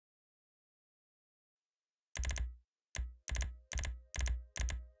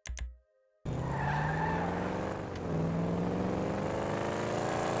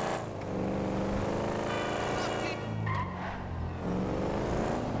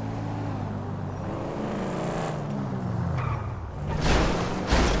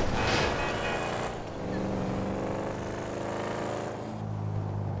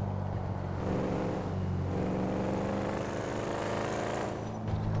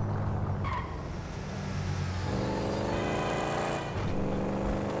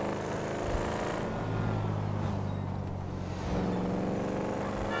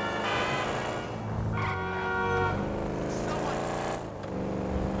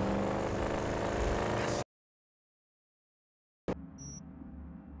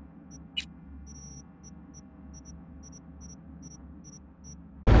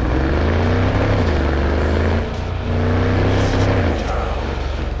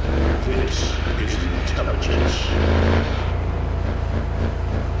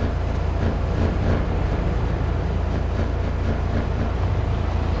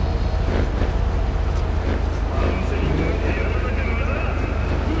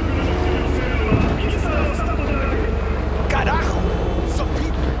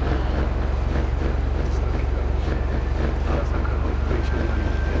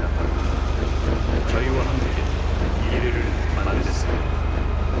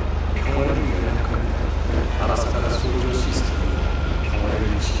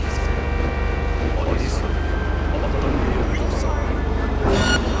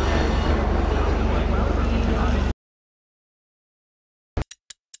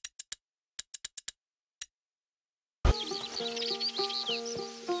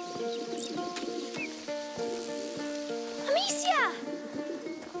Amicia!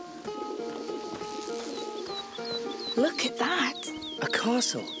 Look at that! A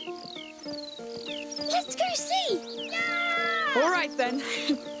castle. Let's go see! Yeah! All right then,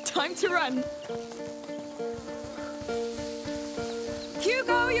 time to run.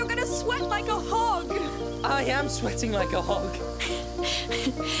 Hugo, you're gonna sweat like a hog. I am sweating like a hog.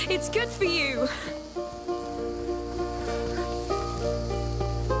 It's good for you.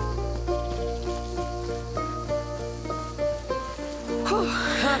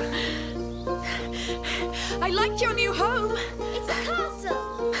 I like your new home. It's a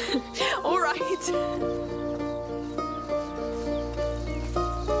castle! All right.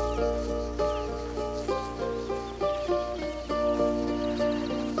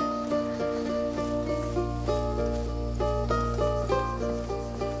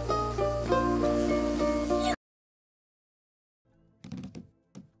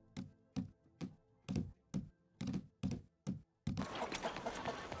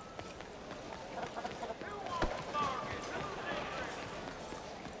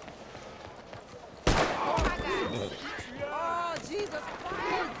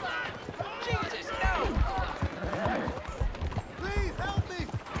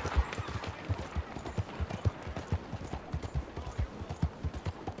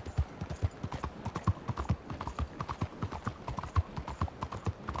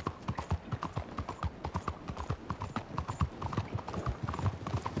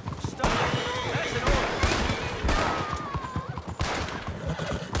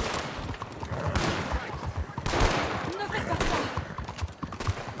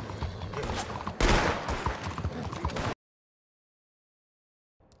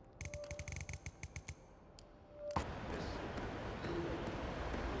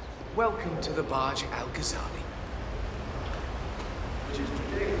 Welcome to the barge Al Ghazali, which is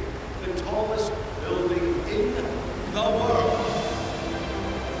today the tallest building in the world.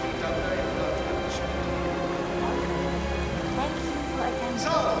 Thank you for attending.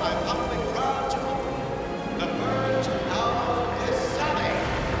 So, I'm humbly proud to open the barge Al Ghazali.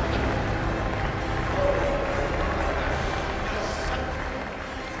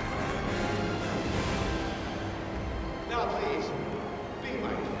 Now, please, be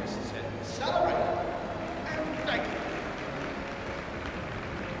my guests and celebrate. And thank you.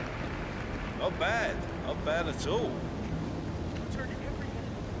 Not bad. Not bad at all.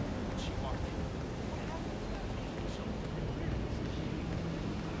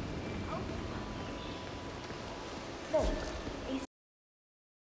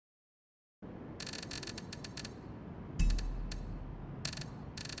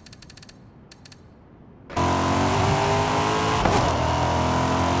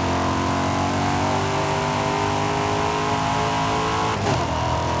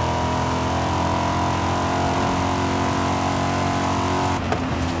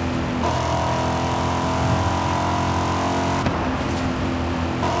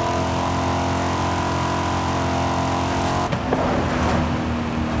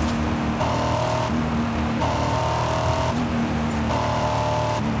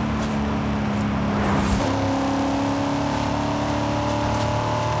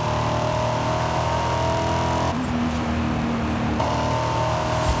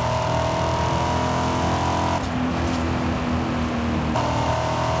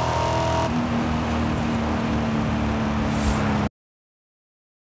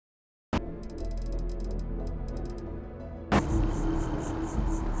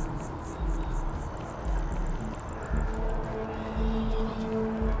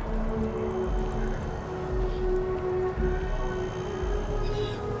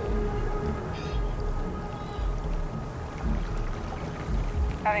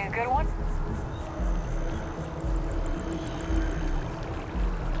 Having a good one?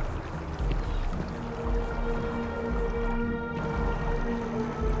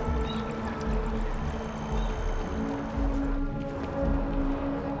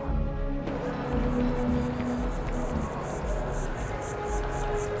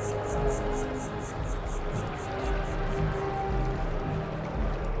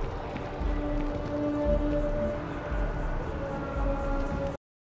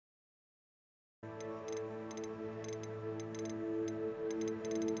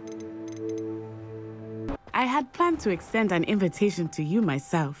 I had planned to extend an invitation to you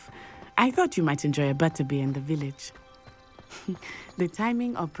myself. I thought you might enjoy a butterbeer in the village. The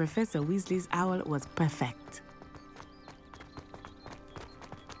timing of Professor Weasley's owl was perfect.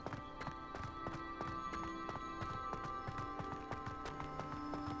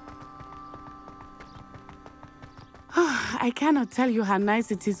 I cannot tell you how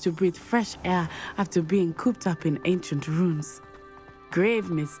nice it is to breathe fresh air after being cooped up in ancient ruins. Grave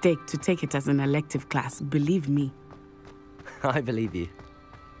mistake to take it as an elective class, believe me. I believe you.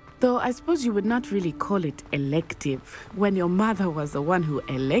 Though I suppose you would not really call it elective when your mother was the one who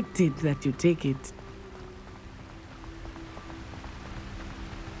elected that you take it.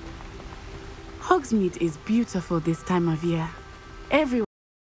 Hogsmeade is beautiful this time of year. Everyone.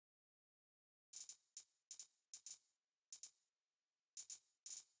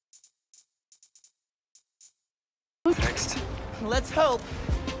 Next. Let's hope.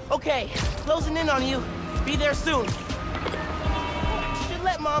 Okay, closing in on you. Be there soon. Should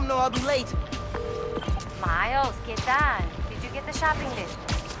let Mom know I'll be late. Miles, ¿qué tal? Did you get the shopping list?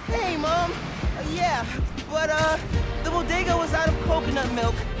 Hey, Mom. Yeah, but the bodega was out of coconut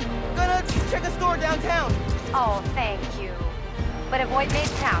milk. Gonna check a store downtown. Oh, thank you. But avoid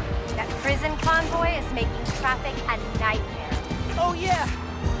Midtown. That prison convoy is making traffic a nightmare. Oh, yeah.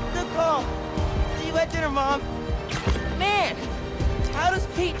 Good call. See you at dinner, Mom. Man, how does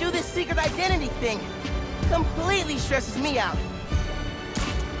Pete do this secret identity thing? Completely stresses me out.